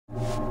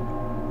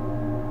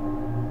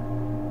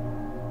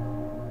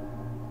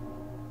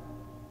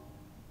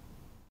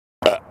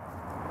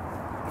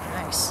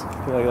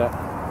You like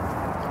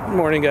that? Good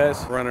morning,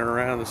 guys. Running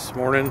around this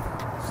morning.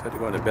 Just had to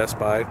go into Best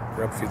Buy,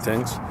 grab a few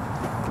things.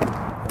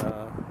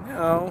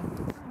 Now,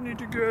 I need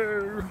to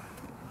go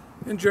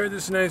enjoy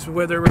this nice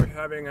weather we're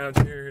having out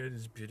here. It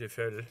is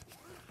beautiful.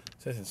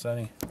 It's nice and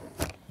sunny.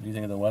 What do you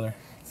think of the weather?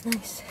 It's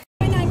nice.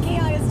 9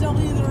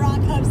 KISW, The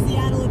Rock Hub,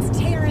 Seattle. It's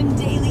Taryn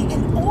Daily,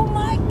 and oh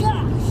my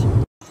gosh!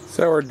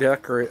 So we're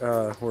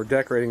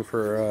decorating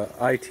for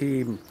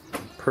IT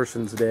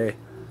Person's Day.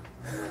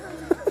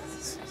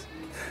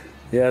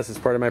 Yes, it's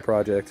part of my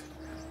project.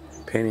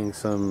 Painting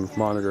some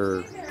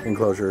monitor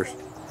enclosures.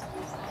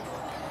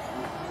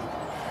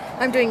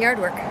 I'm doing yard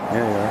work. Yeah,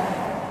 you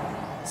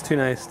are. It's too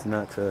nice to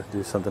not to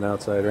do something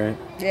outside, right?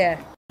 Yeah.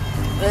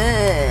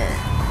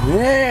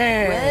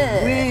 Yeah.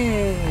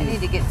 I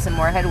need to get some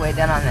more headway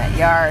done on that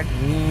yard.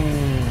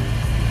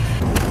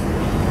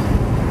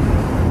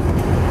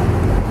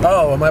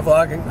 Oh, am I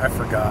vlogging? I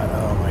forgot.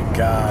 Oh my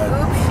god.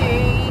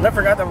 Oopsie. I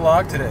forgot to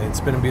vlog today. It's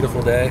been a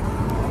beautiful day.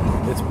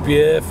 It's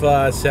beautiful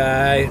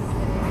outside.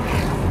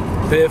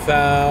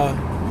 Beautiful.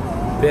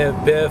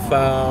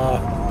 Beautiful.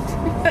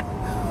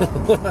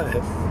 What?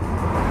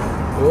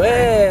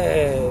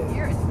 Way.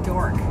 You're a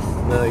dork.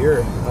 No,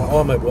 you're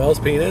on my Wells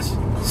penis.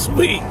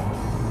 Sweet.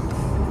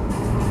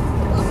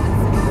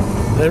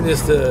 I'm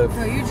just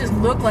No, you just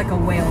look like a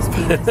whale's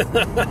penis.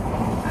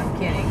 I'm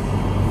kidding.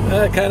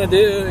 I kind of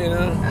do, you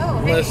know. Oh,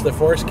 unless hey. the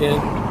foreskin.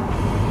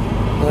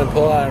 I'm gonna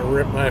pull out and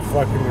rip my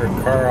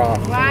fucking car off.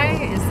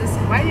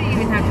 Why do you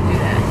even have to do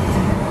that?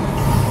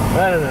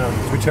 I don't know.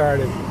 It's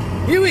retarded.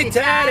 You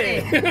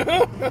retarded!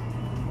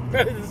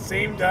 At the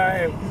same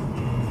time.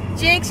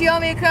 Jinx, you owe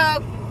me a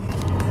Coke.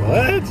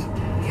 What?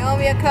 You owe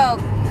me a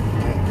Coke.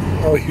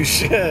 Oh, you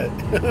should.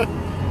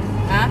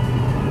 Huh?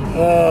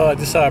 Oh, I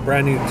just saw a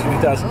brand new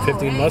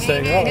 2015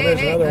 Mustang.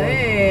 There's another one.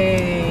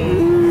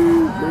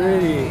 Ooh,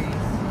 pretty.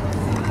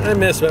 I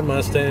miss my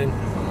Mustang. I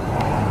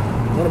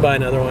want to buy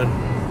another one.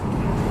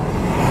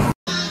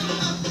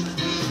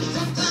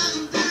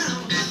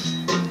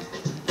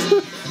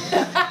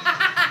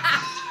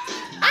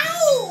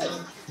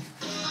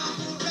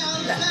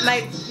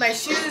 My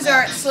shoes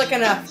aren't slick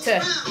enough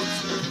to.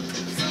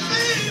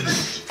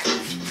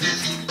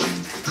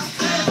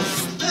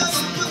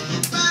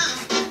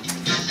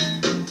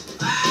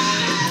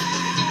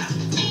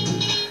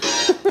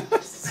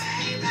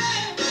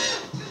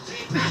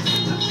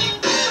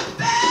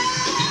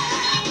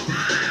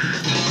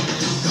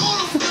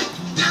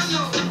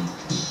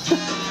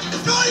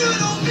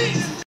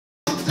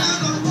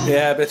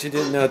 Yeah, I bet you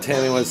didn't know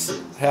Tammy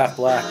was half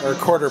black or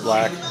quarter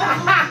black.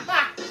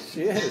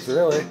 She is,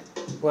 really.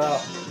 Well,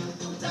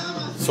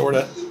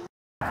 sorta.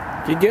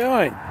 Keep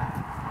going.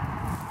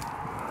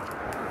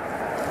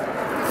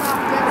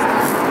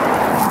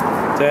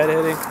 Dead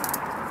hitting.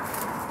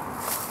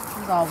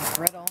 It's all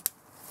brittle.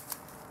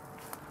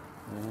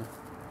 Yeah.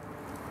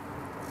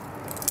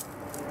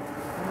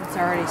 It's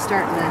already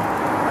starting to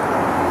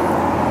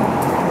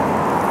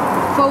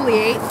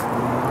foliate.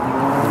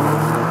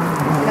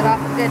 Cut off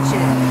the dead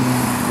shit.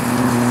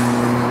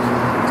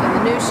 So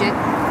the new shit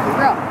will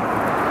grow.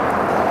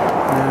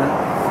 Yeah.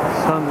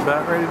 Sun's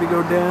about ready to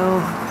go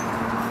down.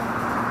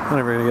 I'm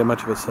never gonna get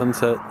much of a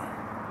sunset.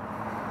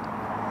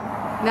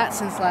 Not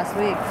since last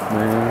week.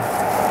 Man.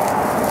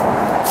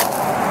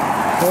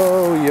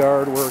 Oh,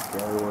 yard work,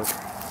 yard work.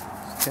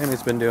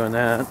 Tammy's been doing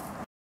that.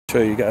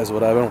 Show you guys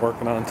what I've been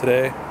working on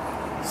today.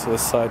 So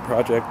this side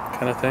project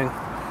kind of thing.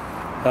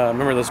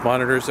 Remember those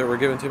monitors that were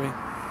given to me?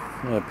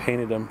 I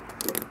painted them.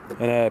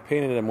 And I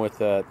painted them with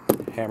that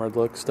hammered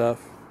look stuff.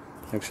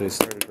 Actually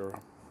started to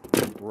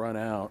run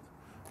out.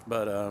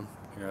 But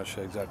here, I'll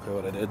show you exactly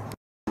what I did.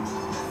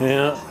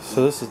 Yeah,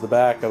 so this is the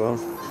back of them.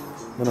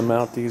 I'm going to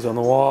mount these on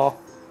the wall.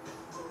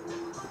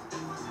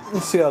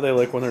 Let's see how they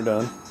look when they're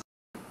done.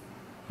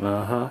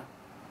 Uh-huh.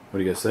 What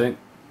do you guys think?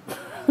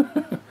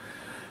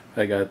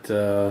 I got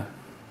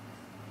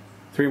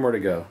 3 more to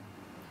go.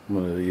 I'm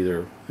going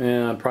to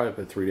I'll probably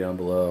put 3 down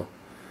below.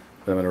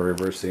 But I'm going to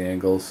reverse the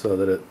angles so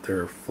that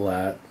they're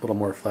flat, a little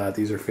more flat.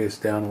 These are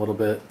faced down a little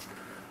bit.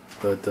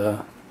 But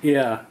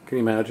yeah, can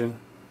you imagine?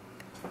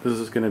 This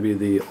is going to be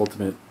the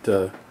ultimate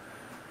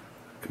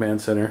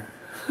command center.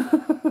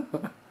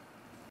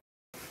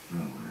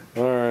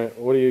 Alright,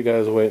 what are you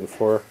guys waiting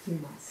for?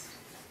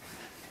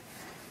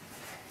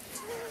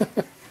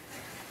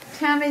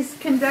 Tammy's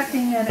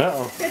conducting an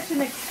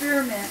kitchen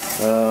experiment.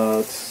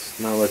 It's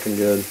not looking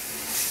good.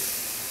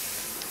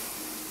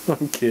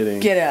 I'm kidding.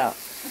 Get out.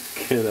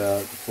 Get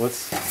out.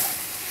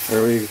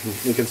 Are we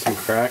making some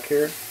crack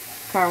here?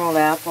 Carameled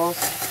apples.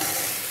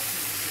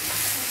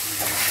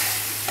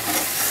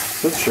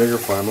 Is that sugar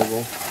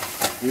flammable?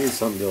 You need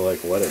something to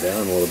like wet it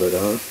down a little bit,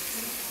 huh?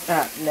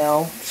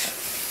 No.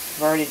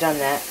 I've already done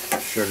that.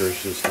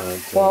 Sugar's just not.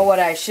 Well, what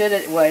I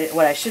shouldn't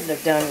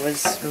have done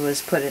was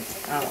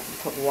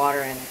put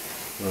water in it.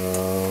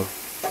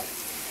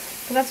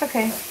 But that's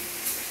okay.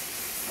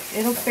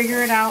 It'll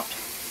figure it out.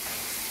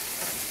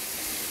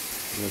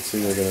 It's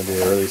either going to be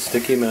a really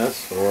sticky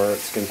mess or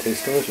it's going to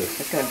taste delicious.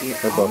 It's going to be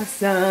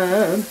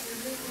awesome.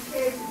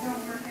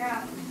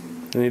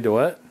 You need to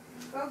what?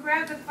 Go grab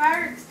grab the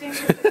fire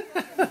extinguisher in case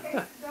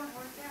it don't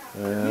work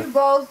out. Yeah. You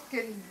both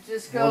can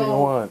just What do you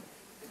go want?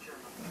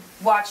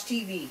 watch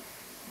TV.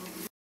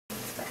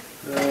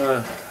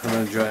 I'm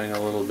enjoying a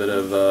little bit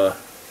of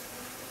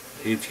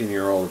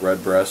 18-year-old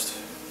Redbreast.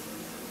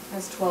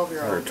 That's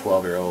 12-year-old. Or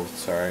 12-year-old,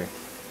 sorry.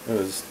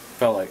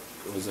 Felt like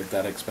it was like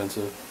that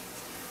expensive.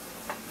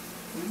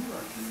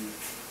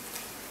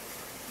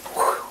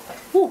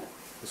 Whew.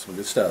 That's some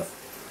good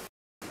stuff.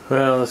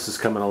 Well, this is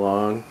coming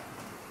along.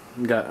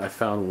 I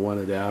found one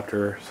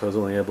adapter, so I was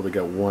only able to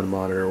get one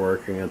monitor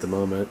working at the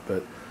moment,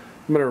 but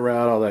I'm gonna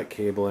route all that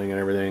cabling and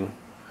everything,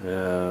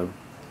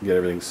 get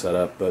everything set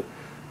up, but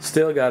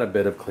still got a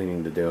bit of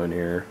cleaning to do in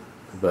here.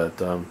 But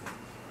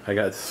I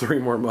got 3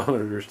 more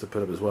monitors to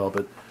put up as well,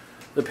 but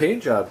the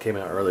paint job came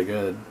out really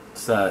good.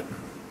 It's that,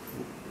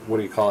 what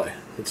do you call it?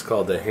 It's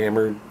called the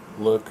hammered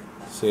look.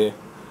 See?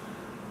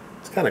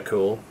 It's kind of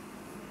cool.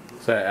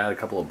 So I add a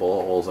couple of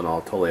bullet holes and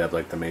I'll totally have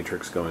like the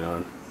matrix going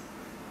on.